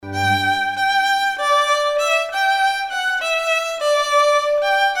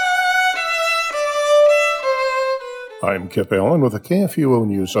I'm Kip Allen with a KFUO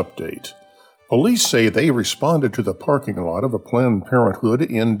News Update. Police say they responded to the parking lot of a Planned Parenthood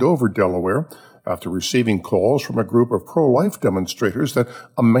in Dover, Delaware, after receiving calls from a group of pro-life demonstrators that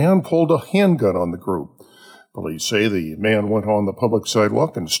a man pulled a handgun on the group. Police say the man went on the public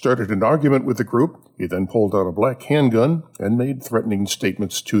sidewalk and started an argument with the group. He then pulled out a black handgun and made threatening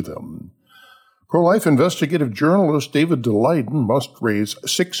statements to them. Pro-life investigative journalist David Daleiden must raise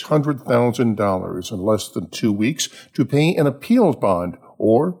 $600,000 in less than 2 weeks to pay an appeals bond,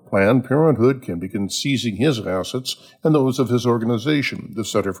 or Planned Parenthood can begin seizing his assets and those of his organization, the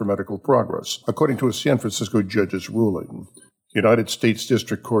Center for Medical Progress, according to a San Francisco judge's ruling. United States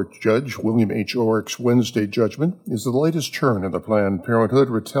District Court Judge William H. Oreck's Wednesday judgment is the latest turn in the Planned Parenthood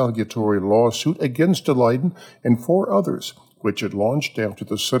retaliatory lawsuit against Daleiden and 4 others, which had launched after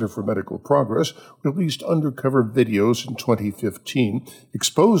the Center for Medical Progress released undercover videos in 2015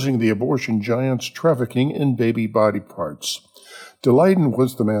 exposing the abortion giant's trafficking in baby body parts. Daleiden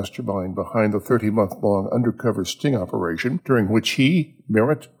was the mastermind behind the 30-month-long undercover sting operation, during which he,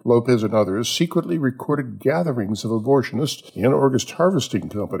 Merritt, Lopez, and others secretly recorded gatherings of abortionists and organ harvesting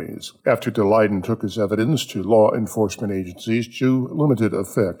companies. After Daleiden took his evidence to law enforcement agencies to limited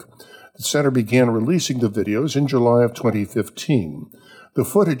effect, the center began releasing the videos in July of 2015. The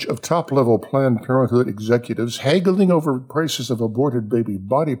footage of top-level Planned Parenthood executives haggling over prices of aborted baby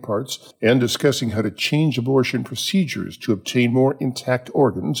body parts and discussing how to change abortion procedures to obtain more intact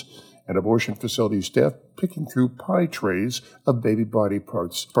organs, and abortion facility staff picking through pie trays of baby body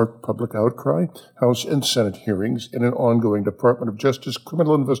parts sparked public outcry, House and Senate hearings, and an ongoing Department of Justice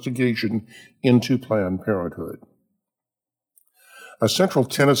criminal investigation into Planned Parenthood. A central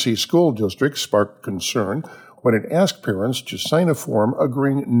Tennessee school district sparked concern when it asked parents to sign a form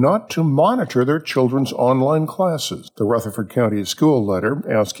agreeing not to monitor their children's online classes. The Rutherford County School letter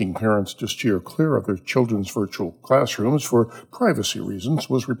asking parents to steer clear of their children's virtual classrooms for privacy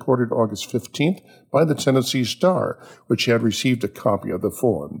reasons was reported August 15th by the Tennessee Star, which had received a copy of the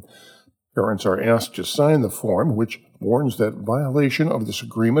form. Parents are asked to sign the form, which warns that violation of this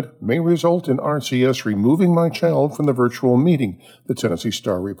agreement may result in RCS removing my child from the virtual meeting, the Tennessee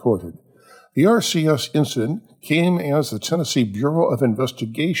Star reported. The RCS incident came as the Tennessee Bureau of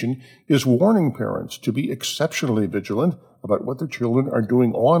Investigation is warning parents to be exceptionally vigilant about what their children are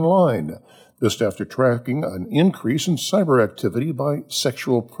doing online, just after tracking an increase in cyber activity by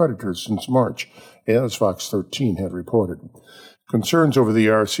sexual predators since March, as Fox 13 had reported. Concerns over the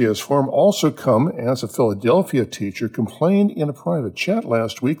RCS form also come as a Philadelphia teacher complained in a private chat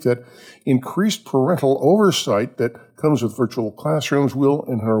last week that increased parental oversight that comes with virtual classrooms will,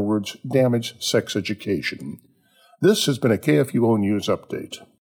 in her words, damage sex education. This has been a KFUO News Update.